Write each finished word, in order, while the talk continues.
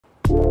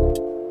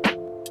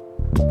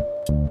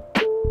Hello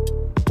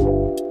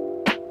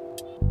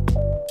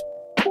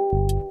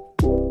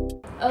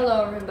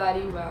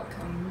everybody,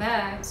 welcome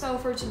back. So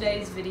for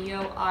today's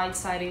video, I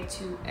decided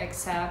to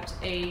accept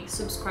a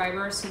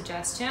subscriber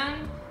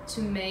suggestion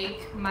to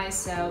make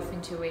myself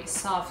into a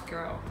soft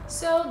girl.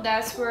 So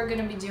that's what we're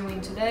gonna be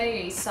doing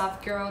today, a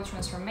soft girl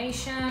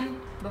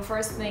transformation. But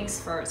first things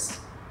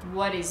first,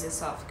 what is a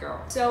soft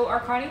girl? So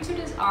according to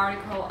this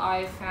article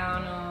I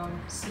found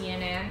on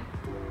CNN,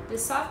 the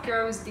soft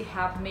girl is the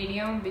half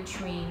medium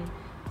between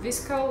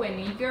visco and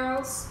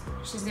e-girls.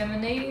 She's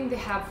dominating the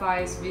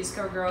half-eyes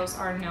visco girls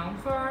are known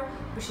for,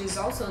 but she's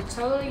also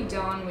totally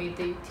done with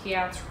the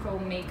theatrical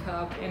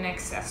makeup and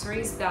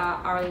accessories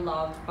that are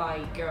loved by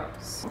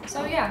girls.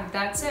 So yeah,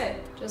 that's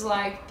it. Just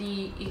like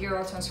the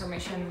e-girl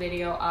transformation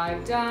video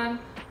I've done,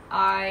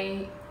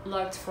 I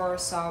looked for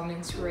some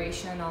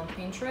inspiration on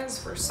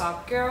Pinterest for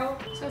soft girl.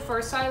 So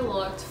first I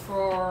looked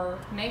for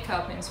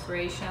makeup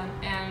inspiration,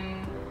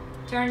 and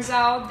turns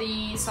out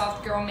the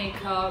soft girl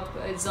makeup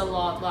is a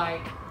lot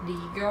like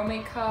the girl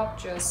makeup,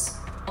 just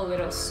a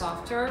little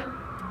softer.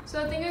 So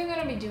I think I'm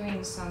gonna be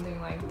doing something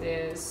like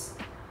this.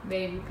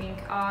 Baby pink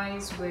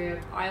eyes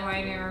with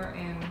eyeliner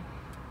and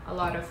a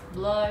lot of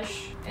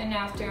blush. And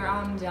after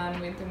I'm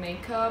done with the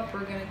makeup,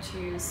 we're gonna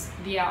choose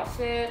the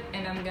outfit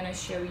and I'm gonna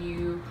show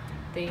you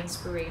the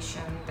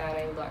inspiration that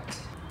I looked.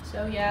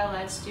 So yeah,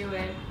 let's do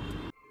it.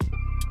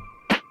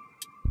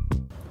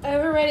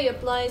 I've already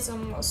applied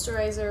some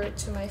moisturizer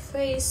to my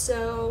face,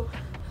 so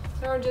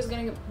we're just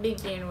gonna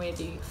begin with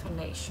the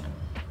foundation.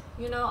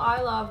 You know,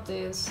 I love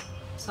this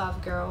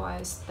soft girl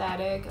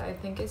aesthetic. I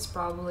think it's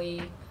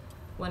probably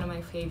one of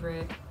my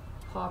favorite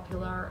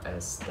popular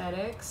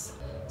aesthetics,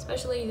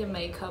 especially the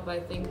makeup. I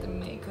think the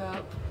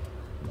makeup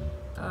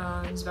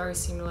is very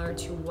similar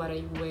to what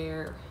I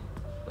wear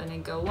when I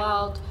go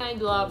out. I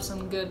love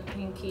some good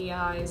pinky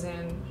eyes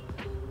and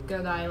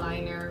good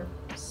eyeliner,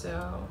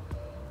 so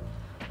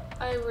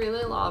I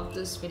really love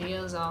these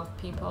videos of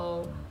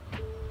people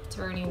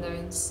turning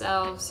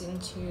themselves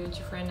into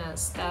different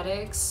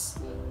aesthetics,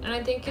 and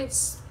I think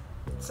it's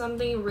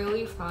something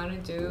really fun to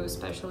do,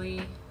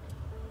 especially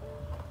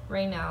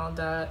right now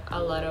that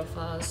a lot of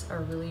us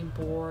are really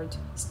bored,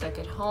 stuck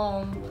at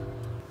home.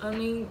 I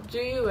mean, do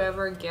you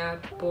ever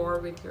get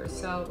bored with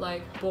yourself,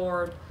 like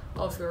bored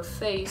of your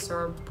face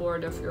or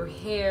bored of your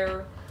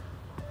hair?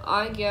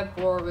 I get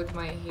bored with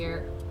my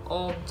hair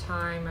all the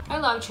time. I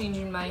love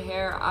changing my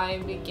hair. I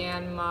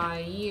began my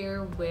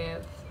year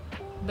with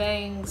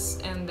bangs,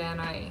 and then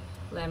I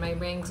let my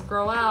bangs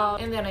grow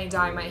out, and then I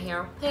dye my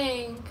hair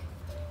pink,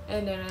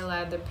 and then I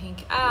let the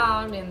pink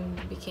out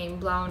and became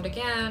blonde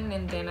again,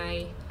 and then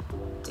I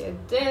did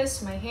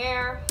this, my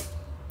hair.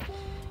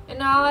 And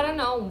now I don't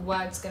know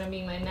what's gonna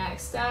be my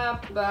next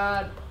step,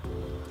 but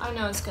I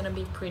know it's gonna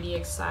be pretty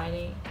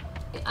exciting.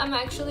 I'm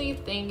actually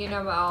thinking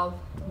about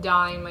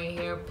dyeing my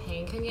hair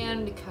pink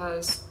again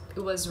because it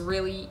was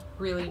really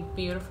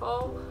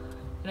beautiful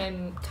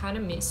and I kind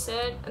of miss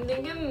it. I'm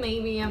thinking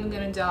maybe I'm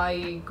gonna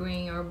dye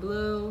green or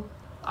blue.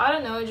 I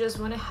don't know, I just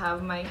want to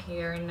have my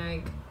hair in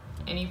like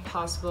any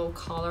possible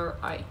color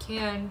I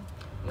can.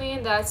 I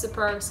mean, that's the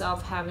perks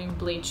of having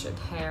bleached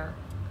hair.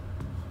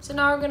 So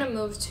now we're gonna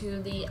move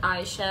to the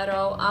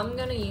eyeshadow. I'm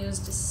gonna use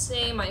the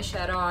same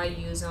eyeshadow I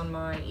use on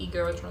my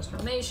e-girl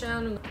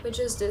transformation, which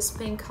is this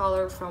pink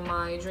color from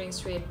my Dream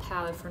Street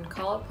palette from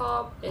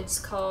Colourpop. It's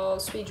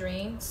called Sweet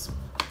Dreams.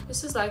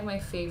 This is like my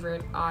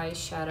favorite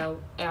eyeshadow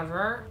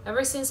ever.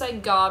 Ever since I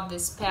got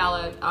this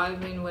palette, I've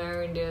been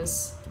wearing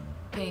this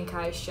pink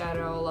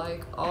eyeshadow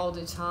like all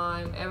the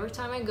time. Every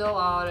time I go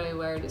out, I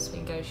wear this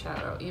pink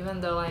eyeshadow.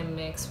 Even though I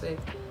mix with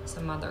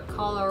some other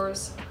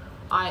colors,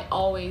 I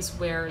always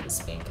wear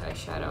this pink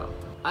eyeshadow.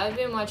 I've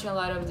been watching a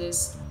lot of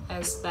these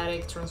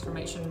aesthetic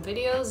transformation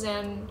videos,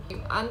 and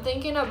I'm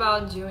thinking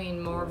about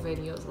doing more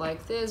videos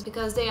like this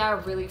because they are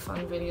really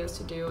fun videos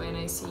to do, and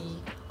I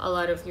see a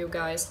lot of you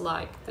guys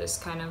like this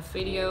kind of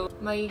video.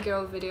 My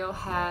e-girl video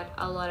had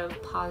a lot of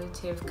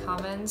positive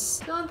comments,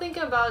 so I'm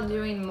thinking about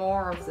doing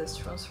more of this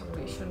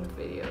transformation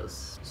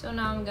videos. So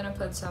now I'm gonna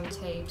put some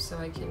tape so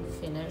I can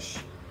finish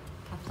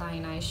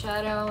applying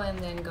eyeshadow and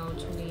then go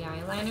to the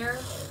eyeliner.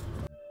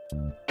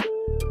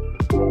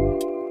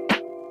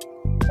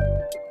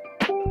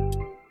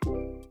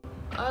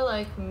 I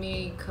like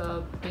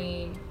makeup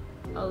being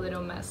a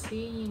little messy,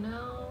 you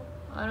know?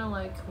 I don't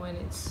like when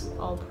it's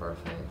all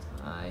perfect.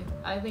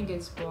 I think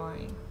it's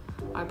boring.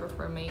 I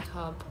prefer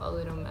makeup a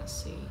little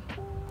messy.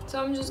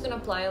 So I'm just gonna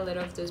apply a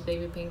little of this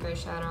baby pink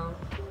eyeshadow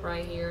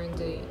right here in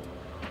the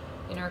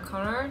inner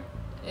corner.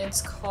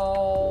 It's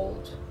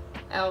called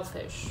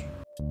Elfish.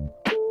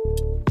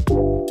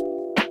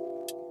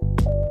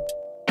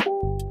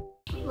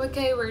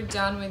 Okay, we're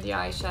done with the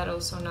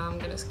eyeshadow, so now I'm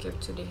gonna skip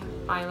to the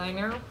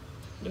eyeliner,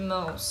 the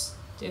most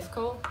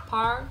difficult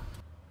part.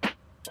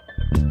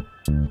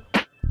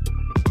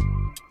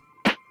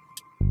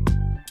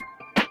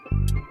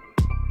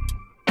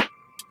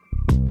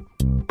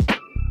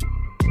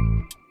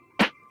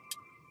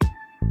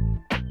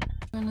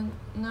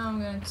 Now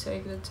I'm gonna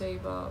take the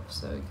tape off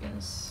so you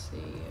can see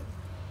it.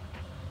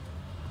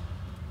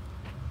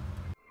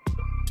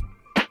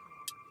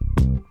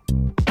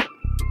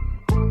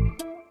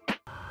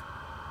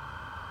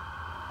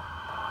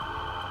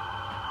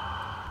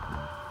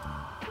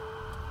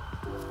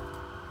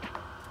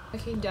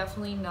 Okay,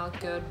 definitely not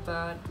good,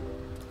 but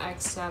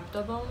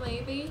acceptable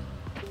maybe.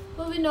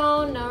 Moving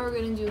on, now we're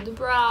gonna do the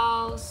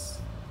brows.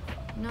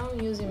 Now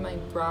I'm using my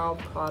brow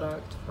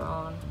product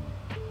from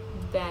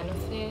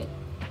Benefit.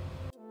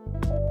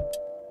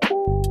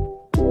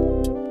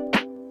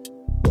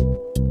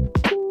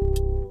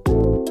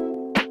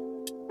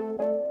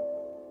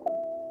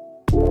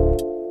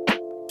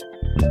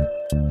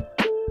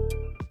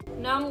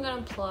 Now I'm gonna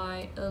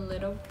apply a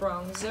little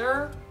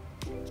bronzer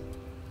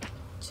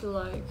to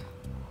like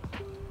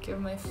give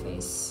my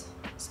face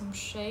some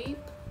shape,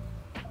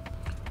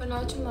 but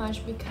not too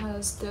much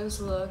because this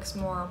looks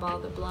more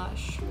about the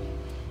blush.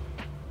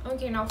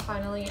 Okay, now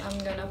finally I'm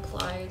gonna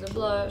apply the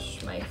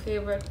blush, my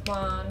favorite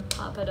one,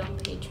 Pop It On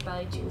Peach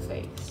by Too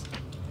Faced.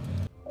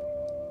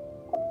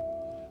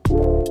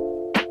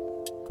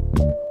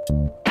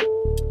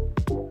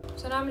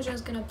 So now I'm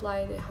just gonna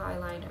apply the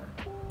highlighter.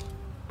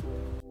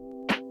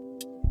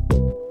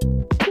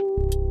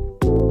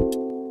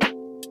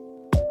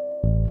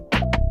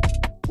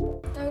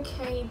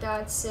 Okay,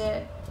 that's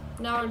it.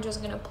 Now we're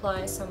just gonna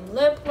apply some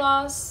lip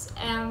gloss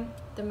and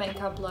the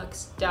makeup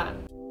looks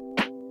done.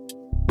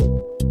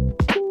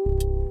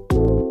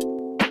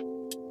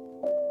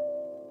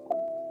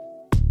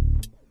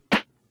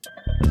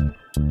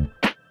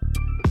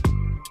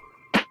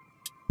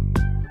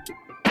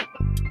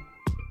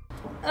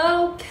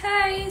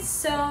 Okay,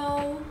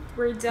 so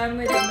we're done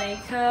with the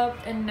makeup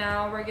and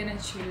now we're gonna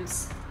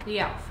choose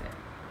the outfit.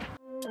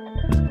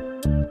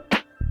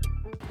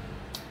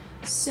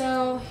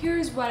 So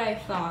here's what I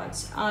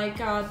thought. I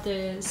got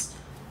this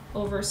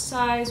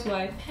oversized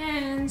white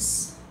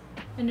pants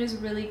and this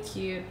really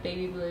cute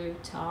baby blue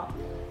top.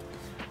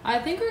 I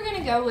think we're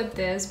gonna go with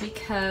this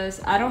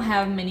because I don't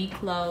have many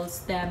clothes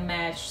that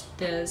match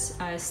this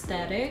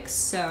aesthetic.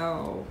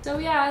 So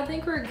yeah, I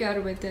think we're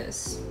good with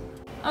this.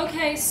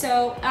 Okay,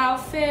 so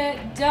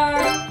outfit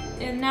done,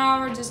 and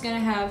now we're just gonna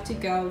have to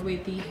go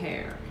with the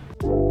hair.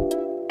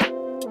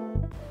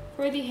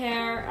 For the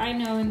hair, I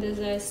know in this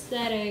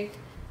aesthetic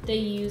they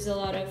use a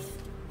lot of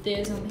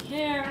this on the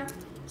hair,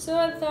 so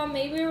I thought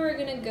maybe we're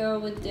gonna go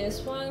with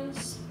these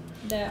ones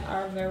that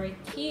are very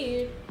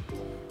cute,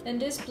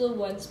 and these blue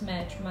ones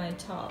match my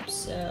top,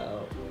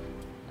 so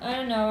I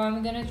don't know,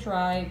 I'm gonna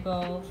try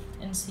both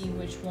and see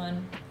which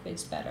one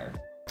fits better.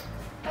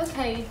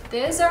 Okay,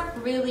 these are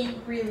really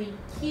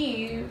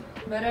cute,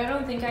 but I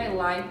don't think I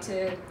liked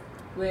it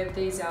with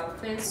these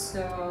outfits,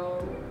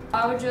 so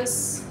I'll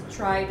just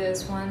try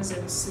these ones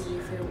and see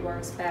if it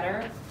works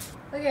better.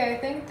 Okay, I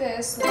think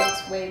this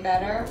looks way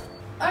better.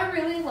 I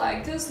really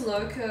like this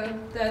look.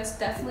 That's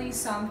definitely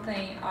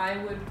something I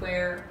would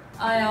wear.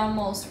 I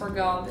almost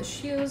forgot the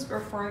shoes,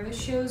 but for the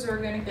shoes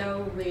we're gonna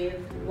go with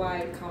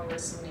white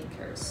Converse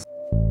sneakers.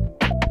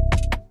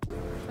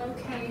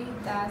 Okay,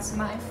 that's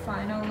my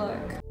final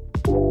look.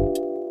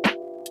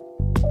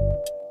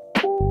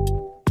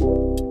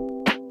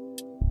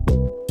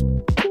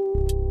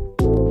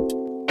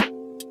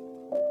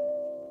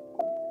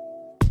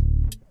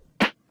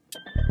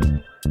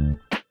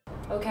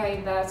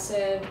 Okay, that's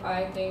it.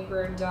 I think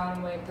we're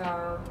done with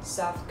our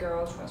soft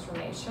girl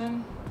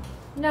transformation.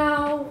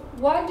 Now,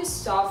 what do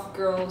soft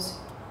girls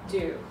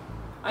do?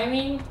 I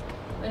mean,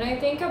 when I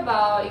think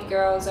about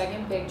girls, I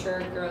can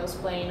picture girls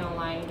playing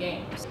online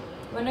games.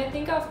 When I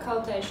think of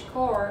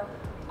cottagecore,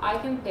 I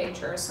can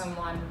picture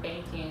someone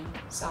baking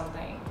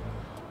something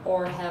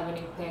or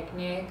having a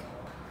picnic.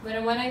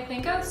 But when I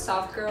think of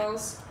soft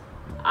girls,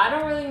 I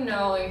don't really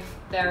know if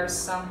there's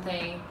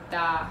something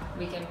that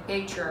we can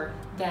picture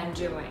them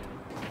doing.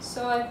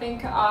 So I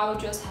think I'll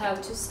just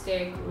have to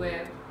stick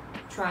with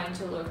trying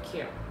to look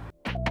cute.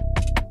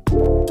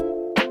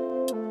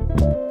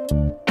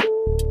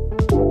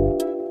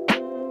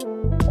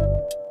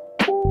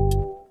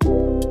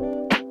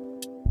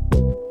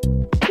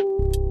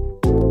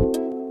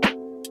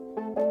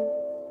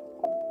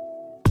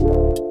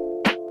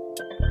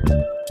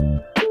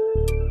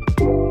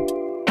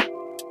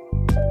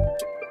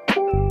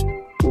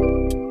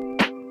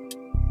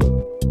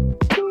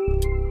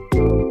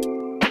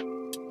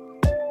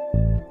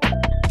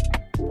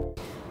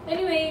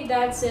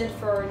 That's it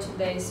for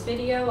today's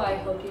video. I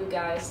hope you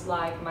guys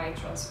like my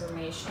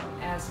transformation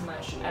as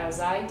much as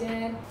I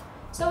did.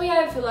 So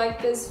yeah, if you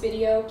like this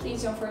video,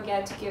 please don't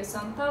forget to give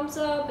some thumbs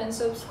up and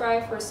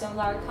subscribe for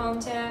similar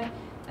content.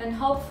 And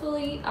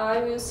hopefully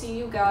I will see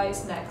you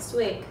guys next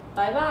week.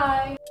 Bye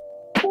bye!